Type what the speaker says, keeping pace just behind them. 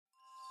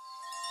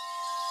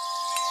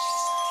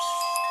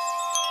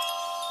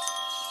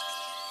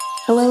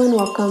Hello and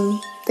welcome.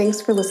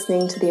 Thanks for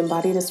listening to the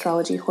Embodied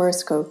Astrology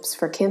horoscopes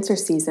for Cancer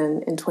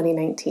season in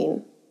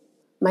 2019.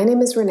 My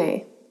name is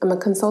Renee. I'm a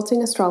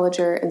consulting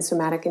astrologer and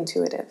somatic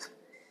intuitive.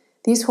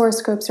 These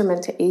horoscopes are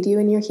meant to aid you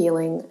in your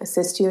healing,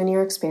 assist you in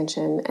your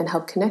expansion, and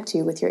help connect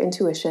you with your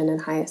intuition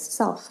and highest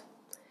self.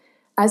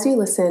 As you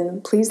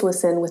listen, please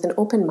listen with an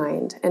open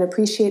mind and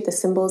appreciate the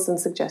symbols and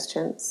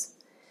suggestions.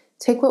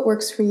 Take what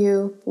works for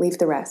you, leave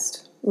the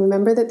rest.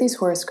 Remember that these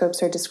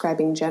horoscopes are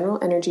describing general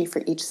energy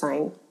for each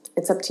sign.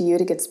 It's up to you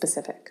to get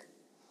specific.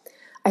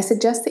 I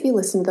suggest that you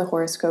listen to the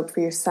horoscope for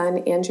your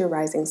sun and your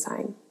rising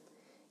sign.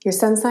 Your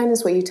sun sign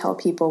is what you tell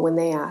people when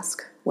they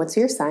ask, "What's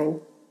your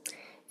sign?"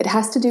 It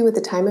has to do with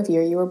the time of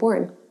year you were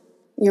born.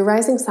 Your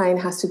rising sign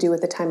has to do with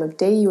the time of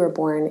day you were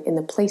born in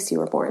the place you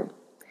were born.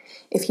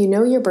 If you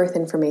know your birth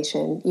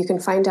information, you can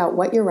find out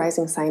what your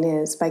rising sign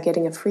is by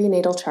getting a free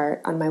natal chart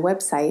on my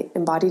website,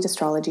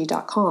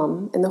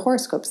 embodiedastrology.com, in the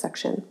horoscope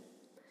section.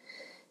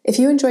 If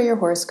you enjoy your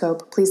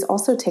horoscope, please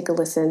also take a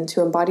listen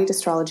to Embodied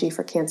Astrology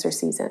for Cancer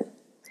season.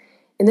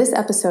 In this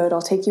episode,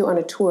 I'll take you on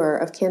a tour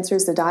of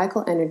Cancer's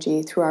zodiacal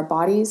energy through our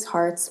bodies,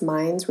 hearts,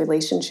 minds,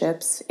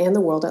 relationships, and the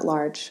world at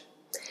large.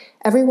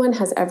 Everyone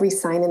has every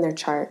sign in their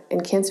chart,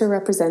 and Cancer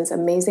represents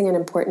amazing and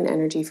important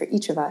energy for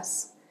each of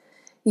us.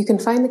 You can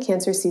find the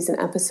Cancer season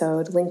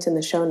episode linked in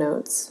the show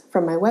notes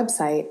from my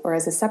website or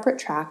as a separate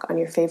track on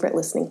your favorite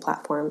listening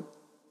platform.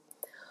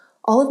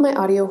 All of my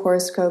audio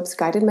horoscopes,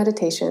 guided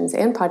meditations,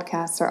 and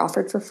podcasts are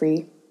offered for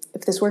free.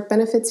 If this work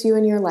benefits you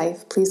in your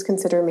life, please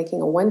consider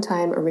making a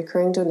one-time or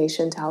recurring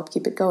donation to help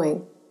keep it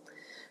going.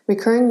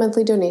 Recurring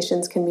monthly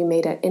donations can be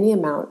made at any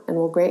amount and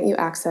will grant you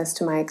access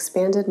to my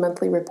expanded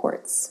monthly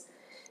reports.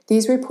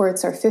 These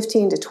reports are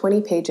 15 to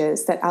 20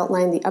 pages that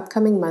outline the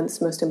upcoming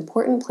month's most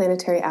important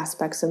planetary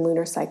aspects and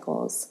lunar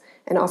cycles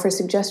and offer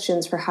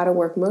suggestions for how to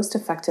work most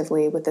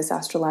effectively with this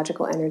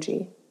astrological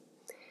energy.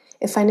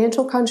 If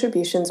financial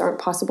contributions aren't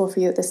possible for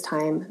you at this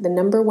time, the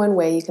number one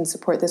way you can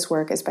support this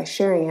work is by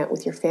sharing it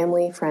with your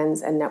family,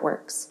 friends, and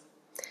networks.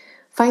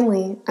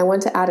 Finally, I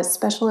want to add a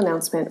special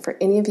announcement for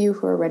any of you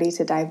who are ready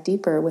to dive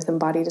deeper with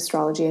embodied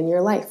astrology in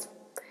your life.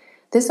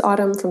 This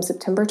autumn, from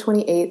September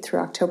 28th through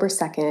October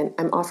 2nd,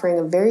 I'm offering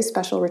a very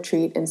special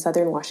retreat in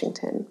Southern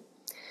Washington.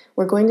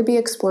 We're going to be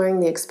exploring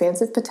the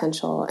expansive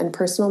potential and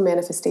personal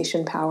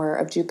manifestation power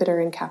of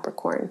Jupiter in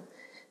Capricorn.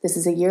 This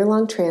is a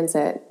year-long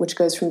transit, which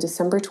goes from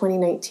December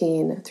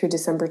 2019 through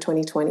December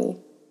 2020.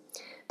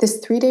 This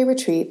 3-day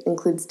retreat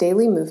includes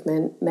daily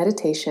movement,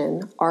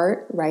 meditation,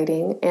 art,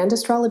 writing, and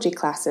astrology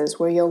classes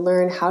where you'll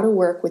learn how to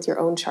work with your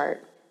own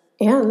chart.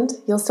 And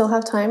you'll still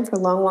have time for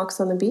long walks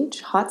on the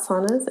beach, hot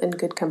saunas, and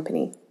good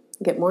company.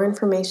 Get more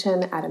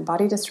information at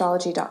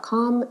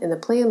embodiedastrology.com in the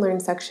Play and Learn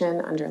section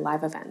under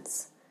Live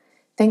Events.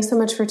 Thanks so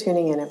much for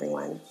tuning in,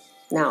 everyone.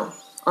 Now,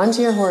 on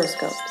to your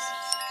horoscopes.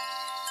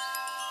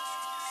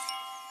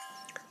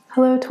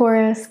 Hello,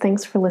 Taurus.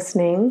 Thanks for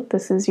listening.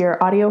 This is your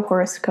audio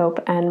horoscope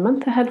and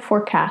month-ahead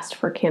forecast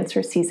for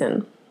Cancer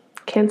season.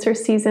 Cancer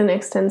season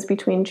extends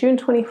between June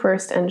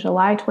 21st and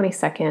July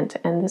 22nd,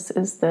 and this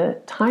is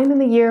the time in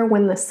the year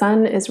when the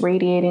sun is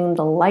radiating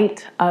the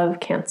light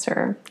of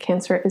Cancer.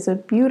 Cancer is a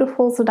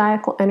beautiful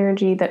zodiacal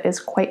energy that is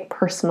quite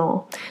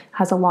personal. It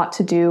has a lot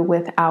to do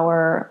with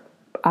our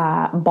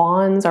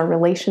bonds, our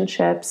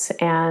relationships,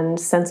 and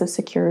sense of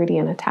security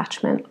and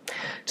attachment.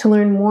 To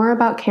learn more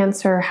about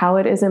Cancer, how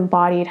it is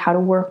embodied, how to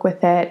work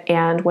with it,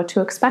 and what to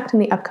expect in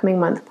the upcoming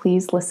month,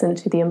 please listen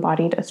to the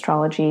Embodied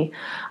Astrology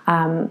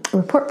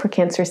report for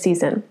Cancer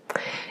season.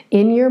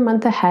 In your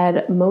month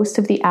ahead, most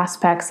of the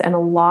aspects and a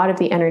lot of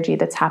the energy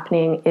that's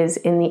happening is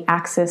in the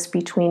axis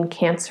between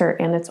Cancer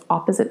and its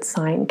opposite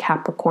sign,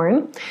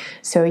 Capricorn.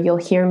 So you'll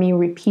hear me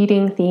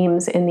repeating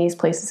themes in these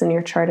places in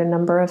your chart a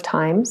number of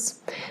times.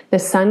 The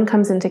sun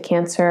comes into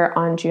Cancer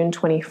on June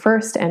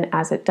 21st, and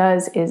as it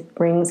does, it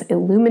brings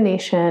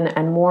illumination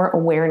and more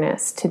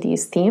awareness to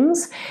these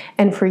themes.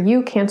 And for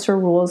you, Cancer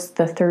rules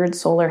the 3rd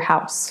solar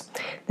house.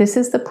 This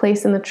is the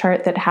place in the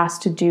chart that has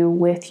to do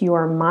with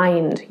your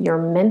mind, your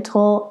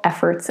mental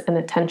efforts and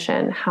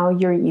attention, how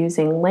you're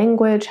using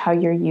language, how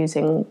you're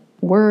using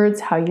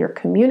words, how you're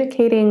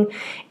communicating,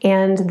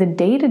 and the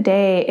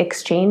day-to-day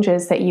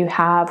exchanges that you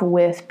have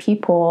with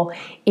people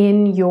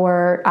in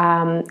your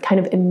kind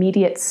of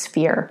immediate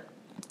sphere.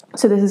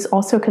 So this is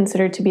also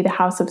considered to be the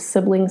house of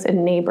siblings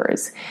and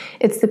neighbors.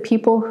 It's the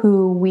people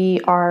who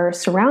we are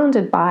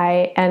surrounded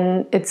by,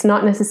 and it's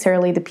not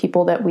necessarily the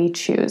people that we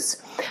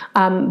choose.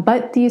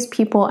 But these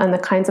people and the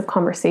kinds of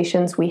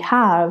conversations we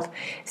have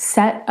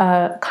set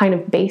a kind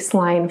of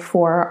baseline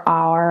for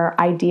our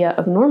idea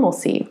of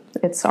normalcy.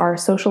 It's our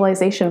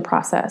socialization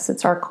process.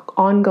 It's our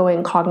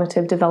ongoing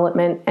cognitive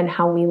development and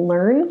how we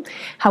learn,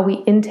 how we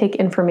intake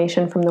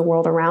information from the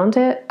world around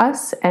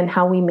us, and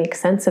how we make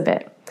sense of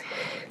it.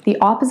 The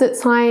opposite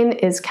sign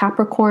is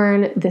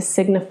Capricorn. This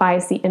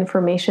signifies the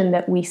information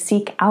that we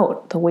seek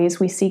out, the ways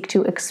we seek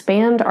to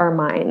expand our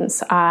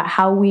minds,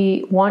 how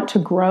we want to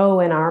grow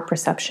in our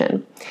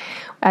perception.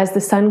 As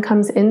the sun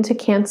comes into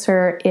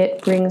Cancer,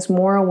 it brings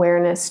more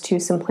awareness to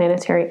some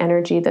planetary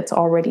energy that's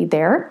already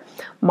there.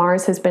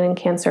 Mars has been in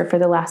Cancer for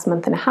the last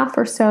month and a half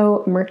or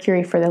so,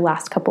 Mercury for the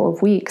last couple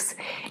of weeks,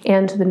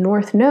 and the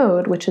North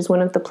Node, which is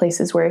one of the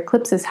places where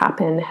eclipses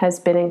happen, has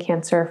been in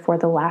Cancer for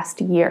the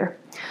last year.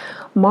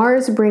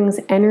 Mars brings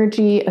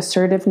energy,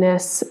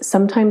 assertiveness,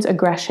 sometimes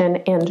aggression,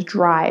 and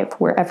drive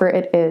wherever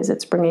it is.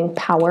 It's bringing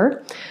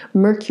power.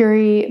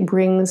 Mercury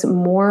brings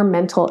more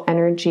mental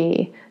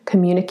energy,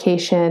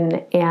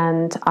 communication,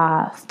 and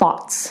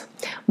thoughts.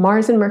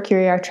 Mars and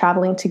Mercury are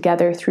traveling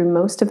together through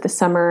most of the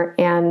summer,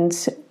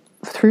 and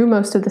through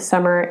most of the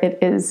summer, it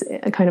is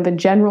a kind of a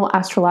general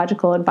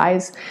astrological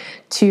advice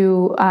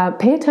to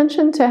pay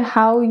attention to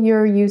how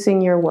you're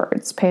using your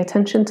words. Pay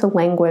attention to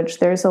language.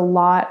 There's a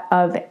lot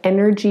of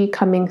energy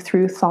coming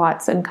through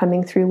thoughts and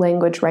coming through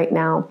language right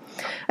now.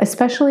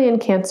 Especially in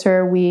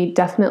Cancer, we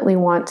definitely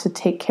want to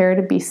take care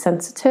to be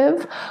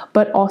sensitive,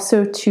 but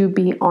also to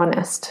be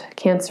honest.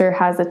 Cancer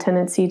has a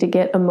tendency to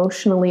get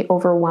emotionally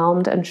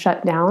overwhelmed and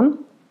shut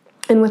down.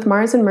 And with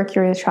Mars and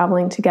Mercury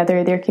traveling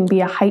together, there can be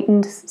a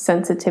heightened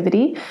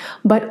sensitivity,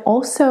 but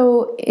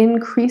also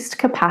increased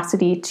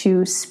capacity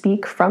to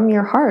speak from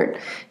your heart,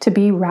 to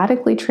be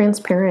radically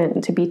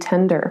transparent, to be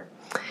tender.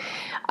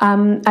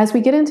 As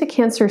we get into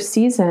Cancer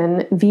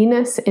season,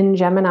 Venus in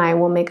Gemini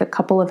will make a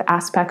couple of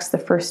aspects the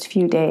first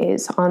few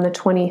days. On the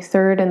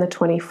 23rd and the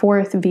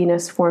 24th,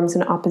 Venus forms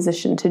an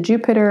opposition to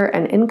Jupiter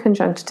and in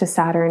conjunct to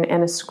Saturn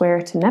and a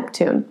square to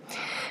Neptune.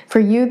 For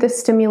you, this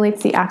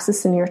stimulates the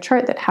axis in your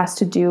chart that has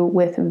to do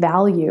with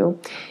value,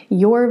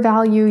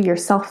 your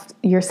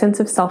sense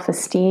of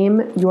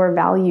self-esteem, your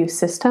value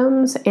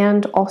systems,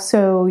 and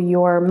also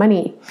your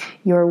money,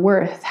 your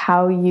worth,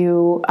 how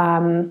you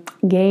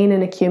gain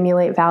and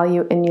accumulate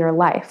value in your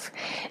life.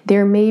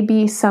 There may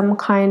be some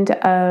kind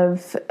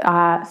of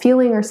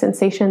feeling or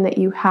sensation that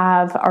you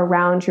have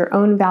around your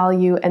own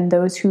value and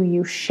those who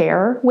you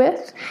share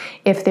with.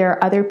 If there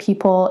are other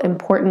people,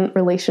 important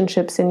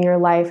relationships in your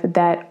life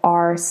that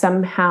are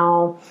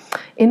somehow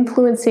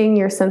influencing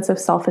your sense of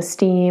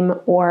self-esteem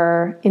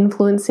or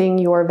influencing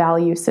your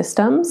value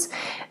systems,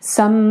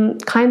 some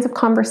kinds of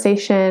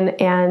conversation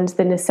and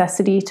the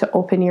necessity to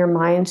open your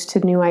mind to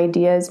new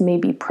ideas may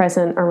be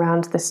present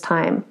around this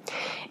time.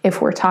 If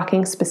we're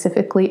talking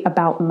specifically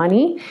about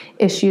money,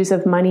 issues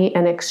of money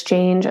and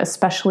exchange,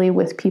 especially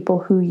with people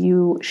who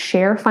you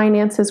share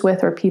finances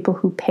with or people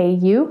who pay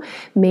you,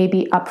 may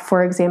be up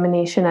for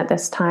examination at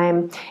this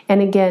time. And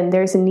again,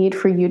 there's a need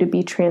for you to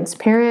be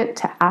transparent,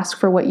 to ask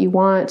for what you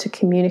want, to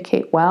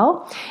communicate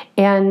well.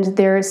 And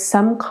there's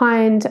some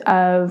kind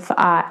of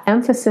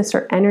emphasis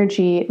or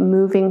energy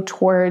moving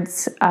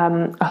towards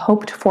a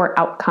hoped for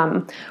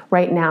outcome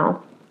right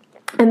now.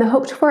 And the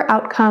hoped for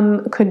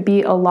outcome could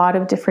be a lot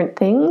of different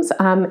things.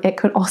 It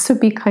could also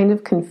be kind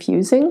of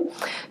confusing.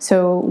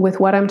 So with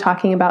what I'm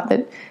talking about,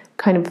 that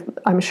kind of,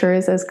 I'm sure,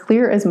 is as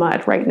clear as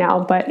mud right now,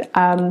 but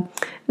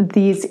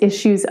these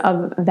issues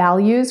of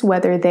values,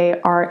 whether they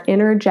are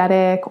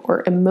energetic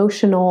or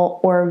emotional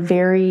or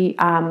very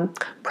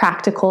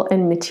practical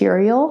and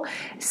material,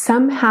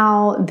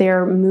 somehow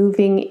they're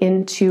moving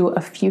into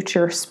a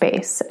future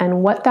space.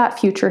 And what that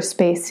future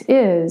space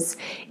is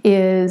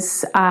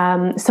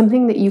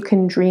something that you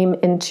can dream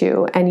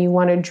into, and you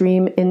want to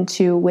dream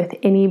into with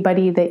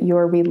anybody that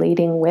you're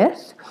relating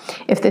with.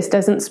 If this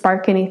doesn't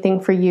spark anything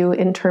for you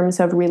in terms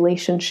of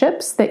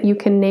relationships that you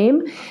can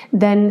name,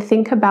 then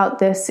think about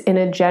this in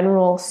a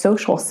general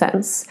social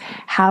sense.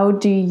 How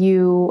do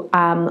you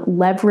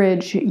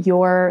leverage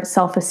your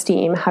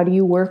self-esteem? How do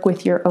you work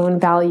with your own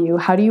value?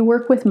 How do you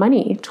work with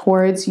money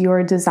towards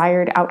your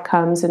desired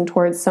outcomes and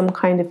towards some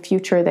kind of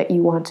future that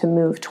you want to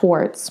move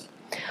towards?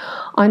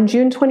 On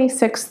June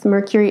 26th,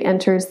 Mercury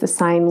enters the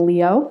sign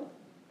Leo.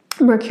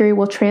 Mercury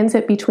will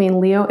transit between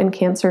Leo and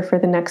Cancer for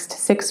the next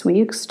 6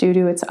 weeks due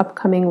to its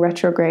upcoming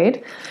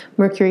retrograde.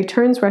 Mercury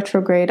turns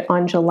retrograde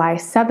on July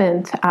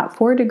 7th at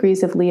 4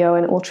 degrees of Leo,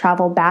 and it will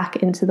travel back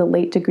into the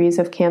late degrees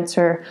of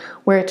Cancer,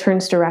 where it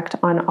turns direct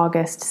on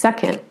August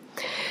 2nd.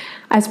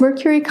 As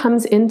Mercury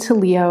comes into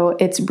Leo,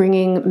 it's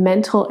bringing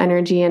mental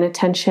energy and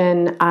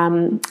attention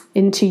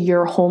into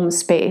your home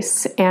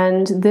space.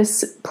 And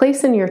this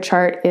place in your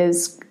chart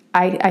is,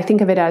 I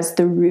think of it as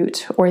the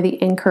root or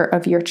the anchor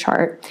of your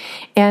chart.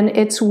 And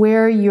it's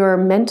where your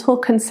mental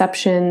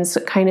conceptions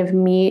kind of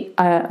meet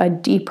a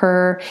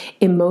deeper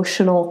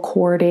emotional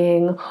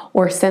cording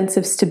or sense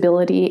of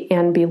stability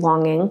and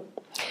belonging.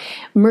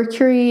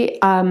 Mercury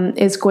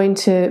is going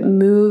to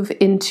move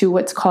into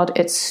what's called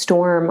its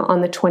storm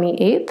on the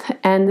 28th.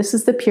 And this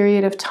is the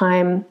period of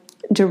time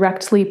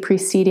directly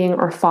preceding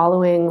or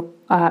following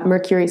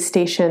Mercury's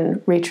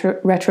station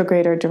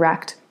retrograde or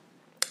direct.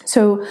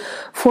 So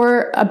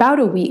for about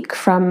a week,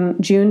 from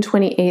June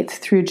 28th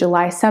through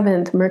July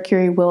 7th,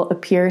 Mercury will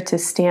appear to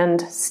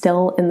stand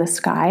still in the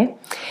sky.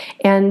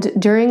 And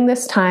during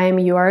this time,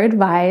 you are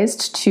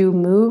advised to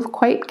move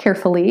quite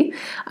carefully.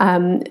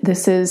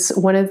 This is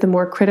one of the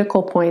more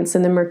critical points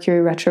in the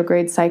Mercury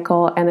retrograde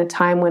cycle, and a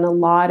time when a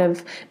lot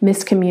of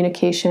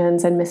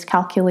miscommunications and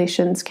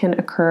miscalculations can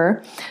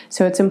occur.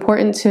 So it's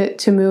important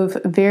to move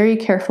very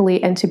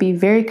carefully and to be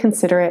very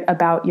considerate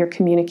about your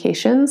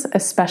communications,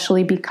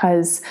 especially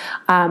because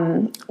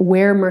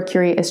where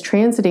Mercury is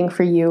transiting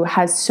for you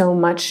has so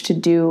much to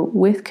do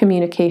with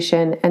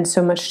communication and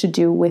so much to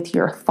do with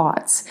your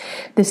thoughts.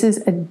 This is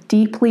a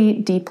deeply,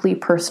 deeply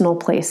personal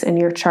place in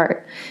your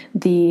chart,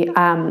 the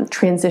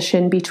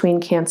transition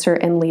between Cancer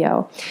and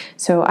Leo.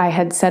 So I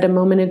had said a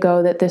moment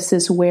ago that this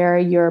is where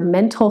your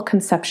mental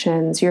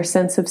conceptions, your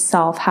sense of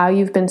self, how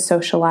you've been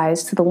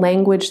socialized, the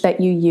language that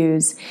you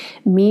use,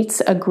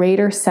 meets a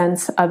greater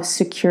sense of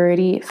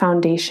security,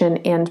 foundation,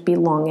 and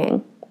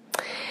belonging.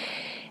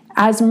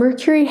 As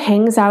Mercury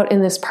hangs out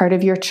in this part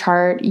of your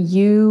chart,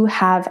 you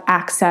have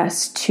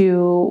access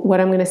to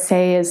what I'm going to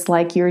say is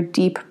like your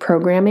deep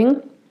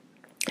programming.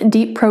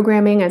 Deep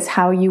programming is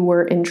how you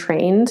were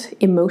entrained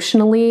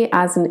emotionally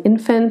as an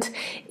infant.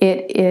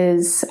 It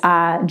is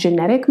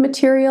genetic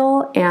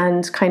material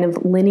and kind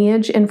of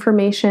lineage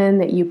information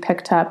that you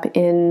picked up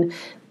in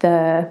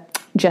the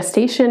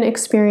gestation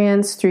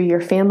experience through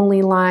your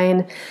family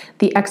line,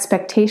 the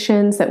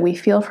expectations that we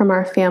feel from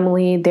our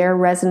family, their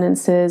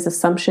resonances,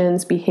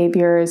 assumptions,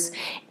 behaviors,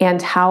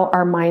 and how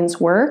our minds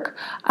work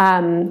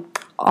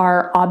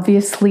are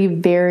obviously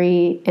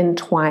very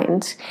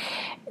entwined.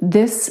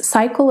 This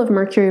cycle of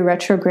Mercury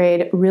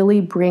retrograde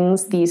really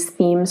brings these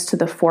themes to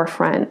the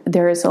forefront.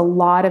 There is a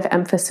lot of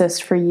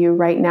emphasis for you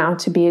right now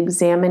to be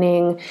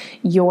examining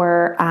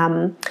your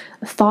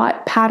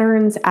thought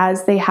patterns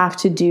as they have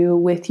to do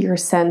with your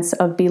sense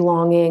of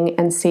belonging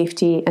and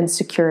safety and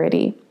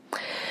security.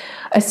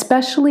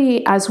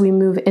 Especially as we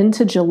move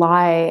into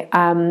July,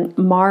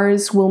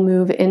 Mars will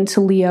move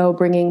into Leo,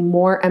 bringing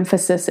more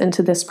emphasis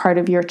into this part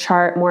of your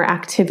chart, more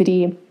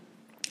activity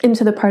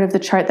into the part of the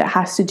chart that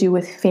has to do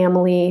with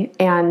family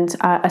and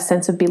a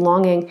sense of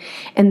belonging.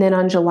 And then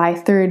on July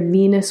 3rd,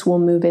 Venus will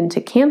move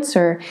into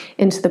Cancer,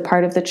 into the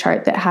part of the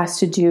chart that has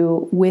to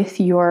do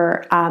with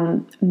your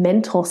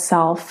mental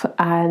self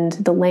and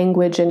the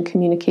language and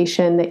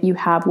communication that you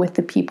have with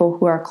the people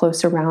who are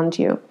close around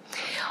you.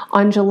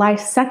 On July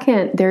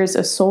 2nd, there's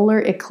a solar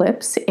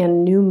eclipse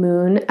and new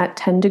moon at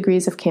 10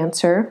 degrees of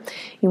Cancer.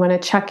 You want to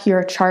check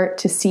your chart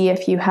to see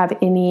if you have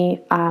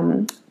any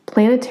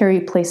planetary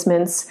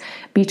placements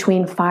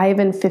between 5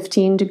 and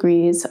 15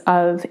 degrees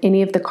of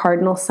any of the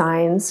cardinal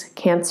signs,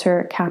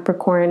 Cancer,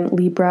 Capricorn,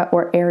 Libra,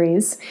 or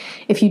Aries.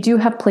 If you do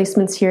have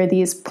placements here,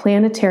 these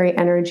planetary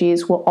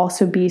energies will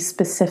also be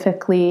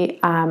specifically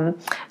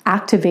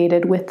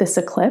activated with this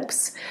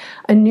eclipse.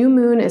 A new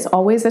moon is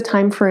always a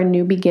time for a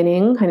new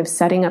beginning, kind of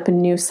setting up a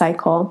new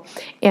cycle.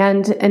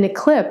 And an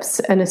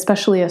eclipse, and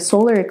especially a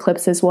solar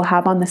eclipse as we'll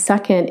have on the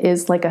 2nd,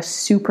 is like a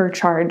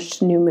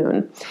supercharged new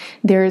moon.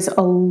 There's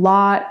a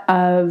lot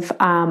of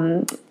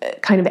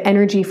kind of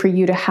energy for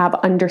you to have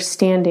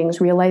understandings,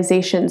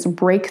 realizations,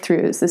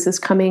 breakthroughs. This is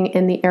coming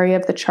in the area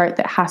of the chart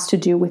that has to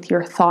do with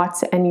your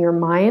thoughts and your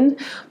mind,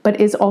 but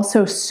is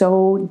also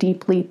so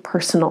deeply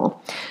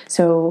personal.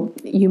 So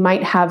you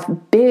might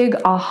have big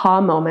aha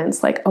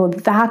moments like, oh,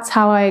 that's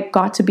how I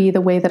got to be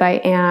the way that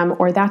I am,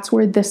 or that's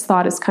where this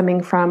thought is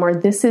coming from, or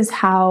this is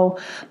how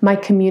my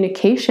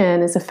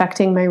communication is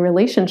affecting my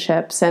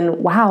relationships. And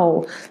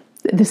wow,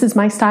 this is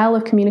my style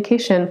of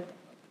communication.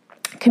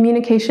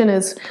 Communication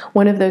is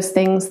one of those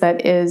things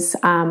that is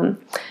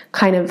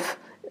kind of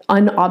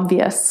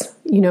unobvious,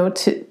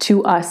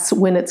 to us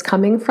when it's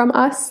coming from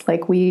us.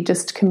 Like we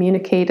just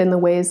communicate in the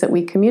ways that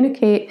we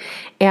communicate,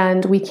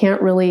 and we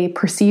can't really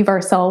perceive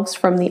ourselves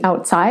from the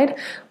outside.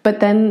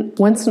 But then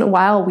once in a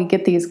while we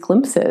get these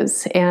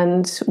glimpses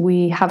and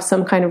we have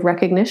some kind of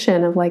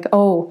recognition of like,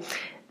 oh,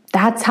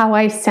 that's how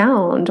I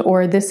sound,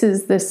 or this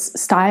is this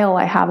style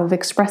I have of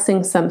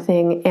expressing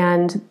something,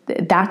 and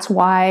that's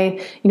why,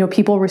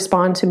 people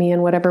respond to me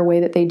in whatever way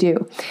that they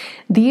do.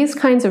 These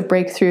kinds of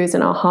breakthroughs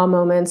and aha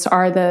moments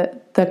are the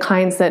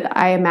kinds that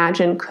I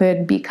imagine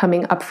could be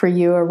coming up for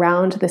you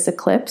around this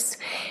eclipse.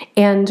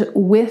 And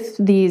with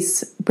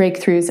these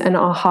breakthroughs and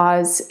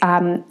ahas,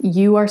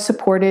 you are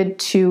supported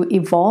to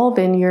evolve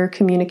in your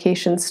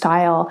communication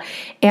style.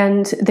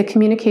 And the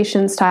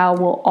communication style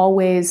will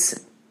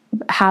always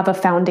have a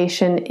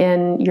foundation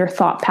in your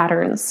thought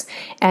patterns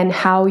and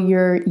how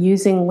you're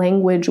using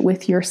language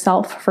with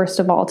yourself, first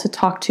of all, to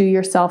talk to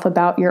yourself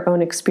about your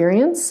own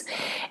experience.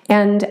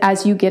 And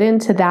as you get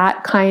into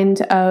that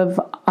kind of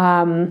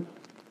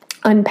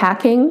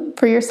unpacking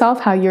for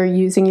yourself, how you're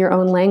using your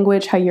own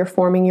language, how you're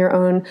forming your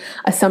own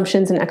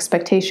assumptions and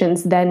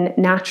expectations, then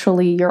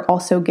naturally you're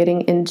also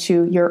getting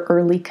into your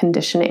early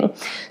conditioning.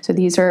 So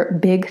these are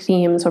big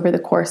themes over the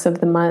course of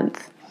the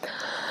month.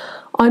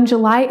 On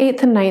July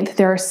 8th and 9th,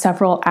 there are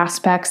several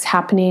aspects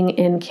happening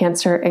in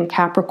Cancer and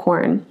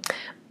Capricorn.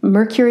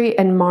 Mercury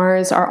and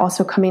Mars are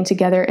also coming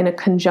together in a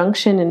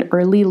conjunction in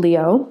early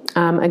Leo,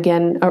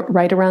 again,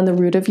 right around the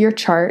root of your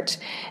chart.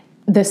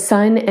 The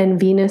Sun and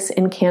Venus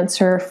in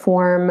Cancer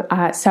form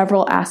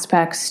several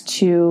aspects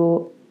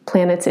to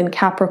planets in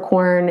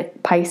Capricorn,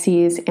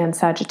 Pisces, and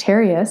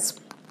Sagittarius.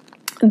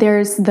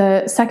 There's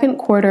the second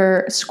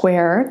quarter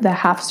square, the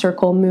half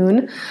circle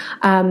moon,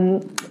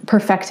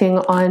 perfecting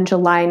on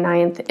July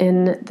 9th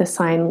in the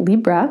sign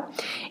Libra.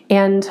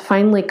 And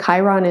finally,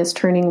 Chiron is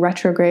turning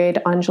retrograde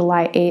on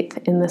July 8th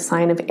in the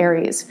sign of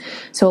Aries.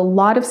 So a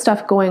lot of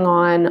stuff going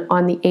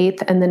on the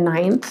 8th and the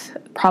 9th,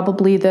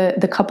 probably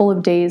the couple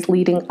of days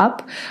leading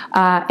up,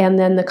 and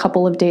then the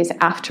couple of days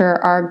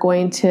after are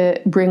going to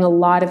bring a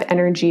lot of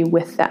energy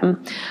with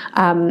them.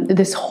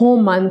 This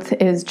whole month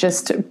is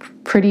just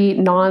pretty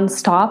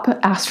non-stop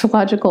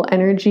astrological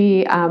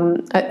energy.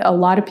 A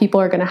lot of people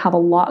are going to have a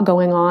lot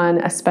going on,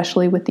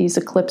 especially with these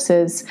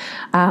eclipses.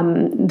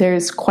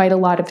 There's quite a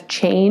lot of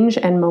change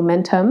and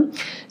momentum.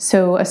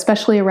 So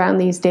especially around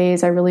these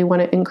days, I really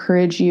want to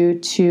encourage you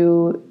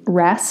to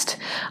rest.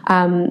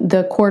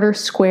 The quarter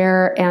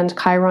square and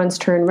Chiron's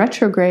turn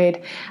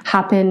retrograde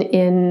happen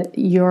in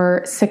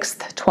your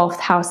 6th, 12th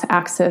house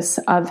axis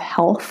of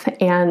health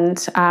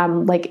and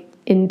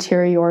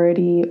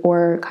interiority,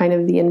 or kind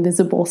of the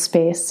invisible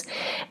space.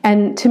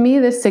 And to me,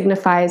 this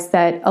signifies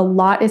that a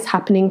lot is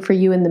happening for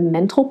you in the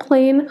mental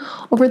plane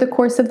over the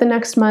course of the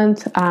next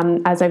month.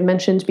 As I've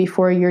mentioned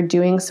before, you're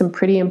doing some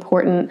pretty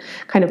important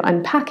kind of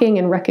unpacking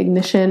and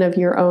recognition of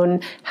your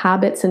own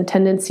habits and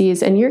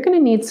tendencies, and you're going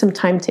to need some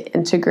time to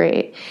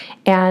integrate.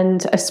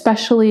 And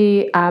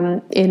especially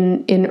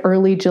in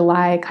early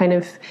July, kind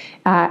of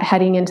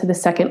heading into the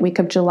second week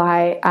of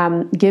July,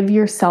 give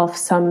yourself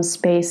some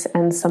space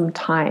and some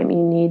time.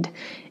 You need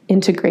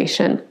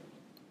integration.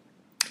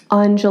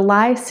 On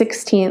July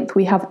 16th,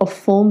 we have a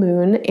full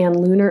moon and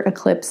lunar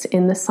eclipse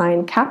in the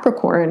sign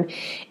Capricorn,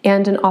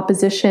 and an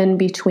opposition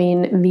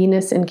between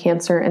Venus in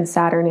Cancer and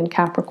Saturn in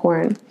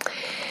Capricorn.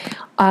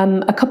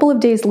 A couple of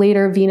days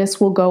later, Venus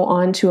will go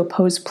on to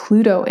oppose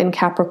Pluto in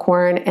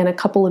Capricorn, and a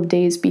couple of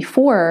days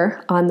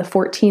before, on the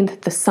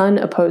 14th, the Sun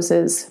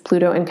opposes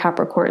Pluto in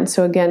Capricorn.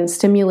 So again,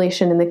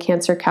 stimulation in the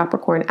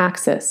Cancer-Capricorn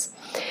axis.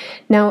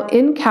 Now,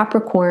 in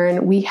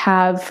Capricorn, we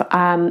have,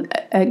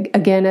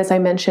 again, as I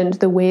mentioned,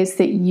 the ways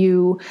that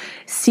you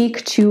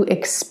seek to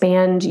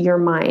expand your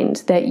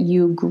mind, that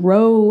you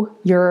grow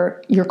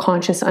your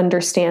conscious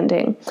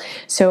understanding.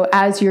 So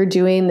as you're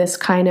doing this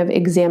kind of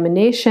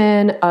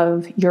examination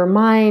of your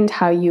mind,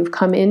 how you've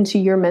come into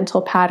your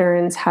mental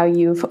patterns, how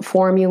you've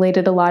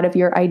formulated a lot of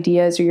your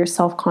ideas or your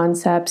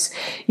self-concepts,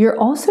 you're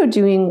also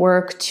doing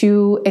work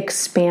to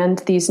expand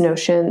these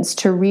notions,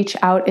 to reach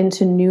out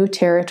into new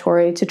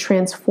territory, to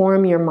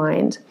transform your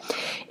mind.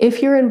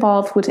 If you're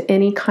involved with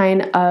any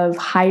kind of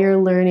higher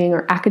learning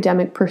or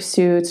academic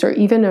pursuits, or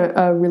even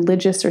a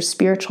religious or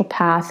spiritual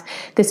path,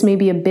 this may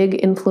be a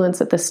big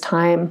influence at this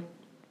time.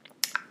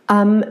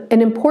 An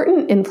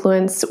important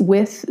influence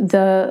with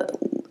the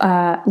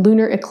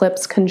lunar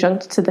eclipse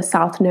conjunct to the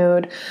South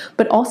Node,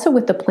 but also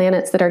with the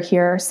planets that are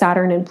here,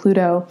 Saturn and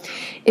Pluto,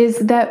 is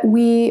that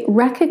we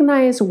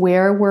recognize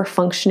where we're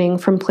functioning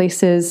from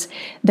places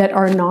that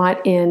are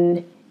not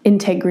in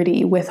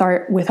integrity with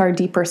our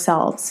deeper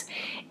selves.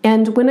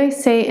 And when I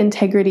say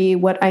integrity,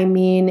 what I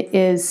mean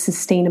is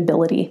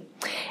sustainability.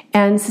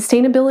 And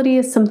sustainability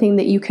is something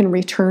that you can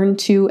return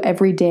to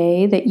every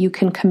day, that you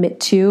can commit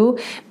to,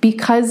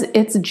 because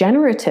it's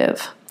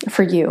generative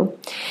for you.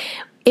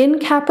 In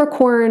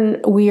Capricorn,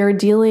 we are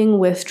dealing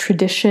with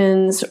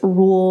traditions,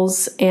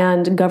 rules,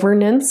 and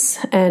governance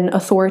and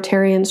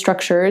authoritarian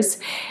structures,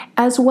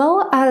 as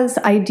well as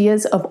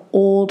ideas of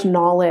old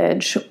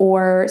knowledge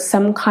or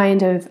some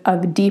kind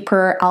of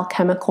deeper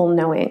alchemical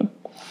knowing.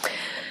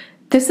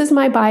 This is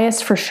my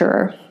bias for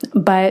sure,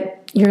 but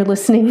you're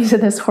listening to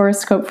this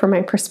horoscope from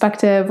my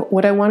perspective.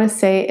 What I want to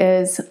say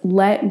is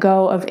let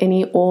go of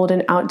any old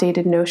and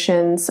outdated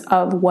notions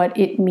of what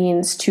it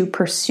means to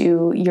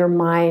pursue your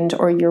mind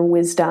or your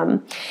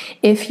wisdom.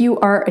 If you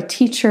are a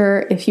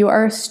teacher, if you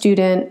are a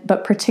student,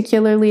 but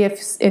particularly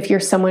if you're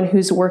someone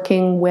who's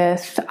working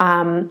with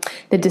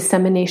the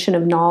dissemination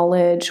of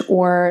knowledge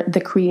or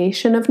the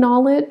creation of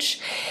knowledge,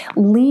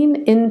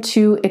 lean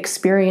into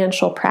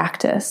experiential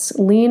practice,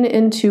 lean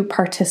into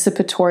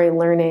participatory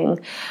learning.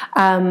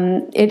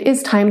 It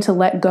is time to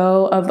let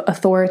go of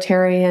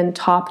authoritarian,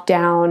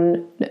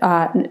 top-down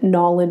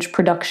knowledge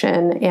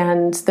production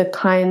and the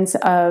kinds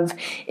of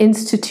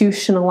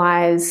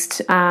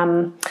institutionalized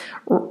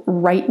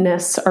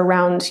rightness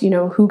around,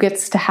 who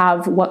gets to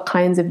have what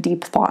kinds of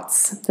deep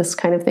thoughts, this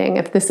kind of thing.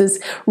 If this is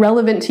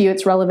relevant to you,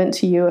 it's relevant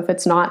to you. If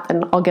it's not,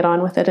 then I'll get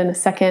on with it in a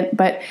second.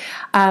 But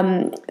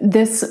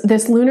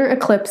this lunar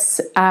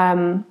eclipse,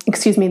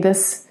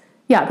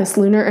 this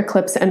lunar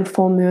eclipse and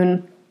full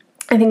moon,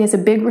 I think is a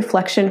big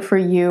reflection for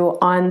you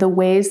on the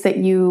ways that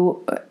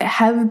you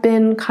have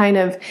been kind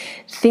of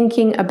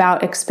thinking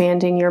about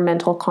expanding your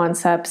mental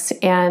concepts,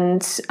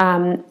 and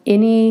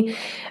any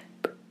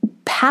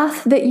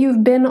path that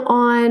you've been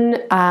on,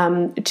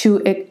 to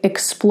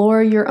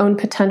explore your own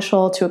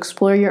potential, to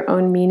explore your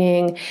own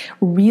meaning,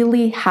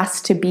 really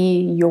has to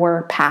be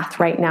your path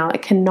right now.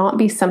 It cannot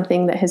be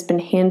something that has been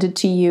handed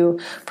to you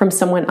from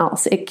someone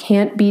else. It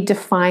can't be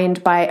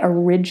defined by a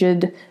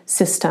rigid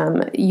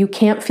system. You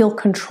can't feel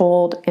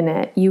controlled in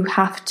it. You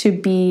have to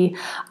be,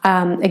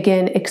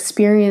 again,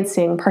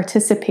 experiencing,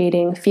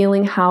 participating,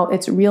 feeling how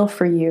it's real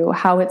for you,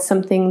 how it's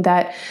something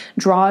that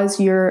draws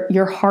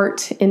your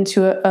heart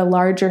into a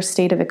larger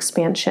state of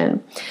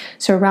expansion.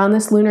 So around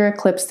this lunar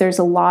eclipse, there's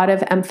a lot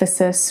of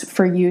emphasis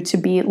for you to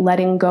be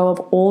letting go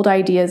of old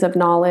ideas of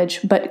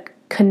knowledge, but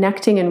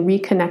connecting and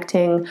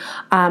reconnecting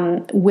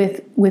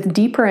with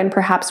deeper and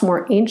perhaps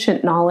more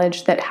ancient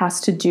knowledge that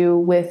has to do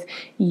with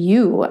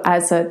you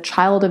as a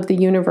child of the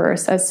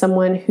universe, as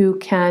someone who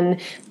can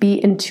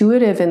be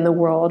intuitive in the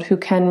world, who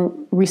can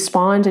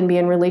respond and be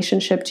in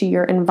relationship to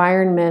your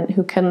environment,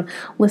 who can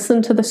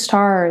listen to the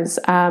stars.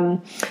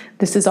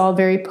 This is all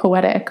very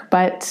poetic,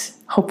 but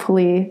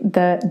hopefully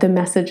the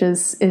message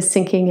is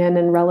sinking in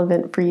and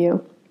relevant for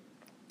you.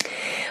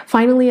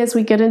 Finally, as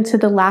we get into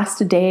the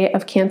last day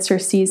of Cancer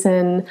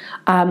season,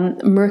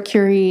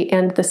 Mercury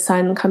and the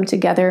Sun come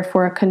together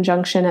for a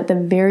conjunction at the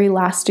very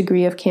last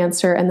degree of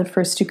Cancer and the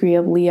first degree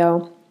of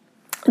Leo.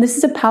 This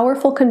is a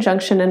powerful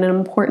conjunction and an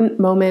important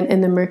moment in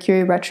the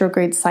Mercury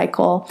retrograde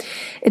cycle.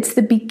 It's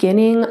the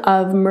beginning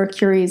of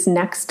Mercury's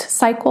next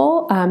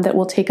cycle that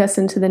will take us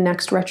into the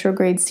next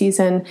retrograde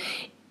season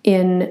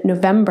in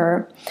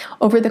November.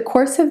 Over the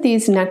course of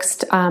these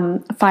next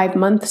 5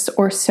 months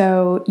or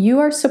so, you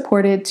are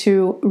supported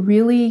to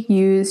really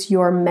use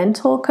your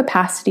mental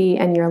capacity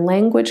and your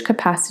language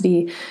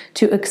capacity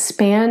to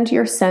expand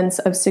your sense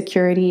of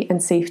security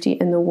and safety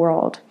in the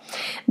world.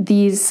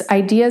 These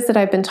ideas that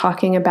I've been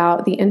talking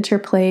about, the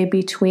interplay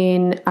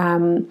between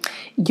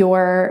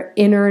your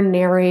inner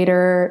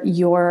narrator,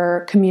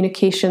 your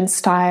communication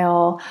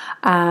style,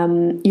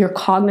 your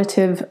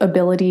cognitive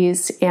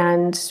abilities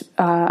and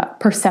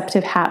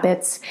perceptive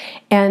habits,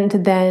 and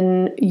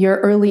then your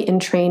early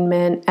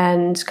entrainment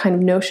and kind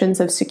of notions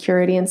of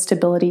security and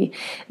stability.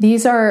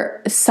 These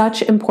are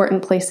such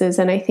important places,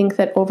 and I think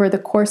that over the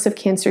course of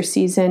Cancer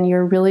season,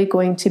 you're really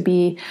going to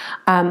be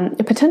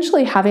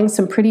potentially having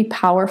some pretty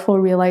powerful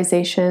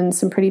realizations,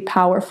 some pretty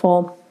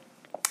powerful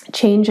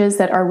changes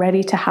that are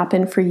ready to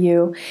happen for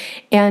you.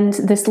 And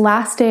this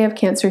last day of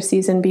Cancer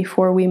season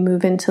before we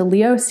move into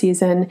Leo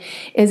season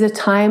is a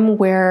time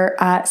where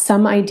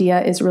some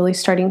idea is really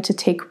starting to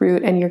take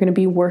root, and you're going to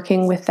be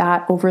working with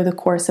that over the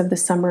course of the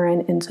summer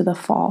and into the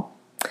fall.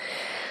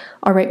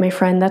 All right, my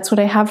friend, that's what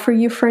I have for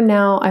you for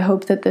now. I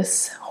hope that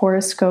this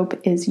horoscope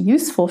is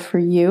useful for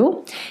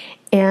you,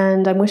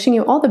 and I'm wishing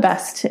you all the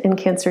best in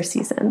Cancer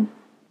season.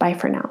 Bye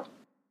for now.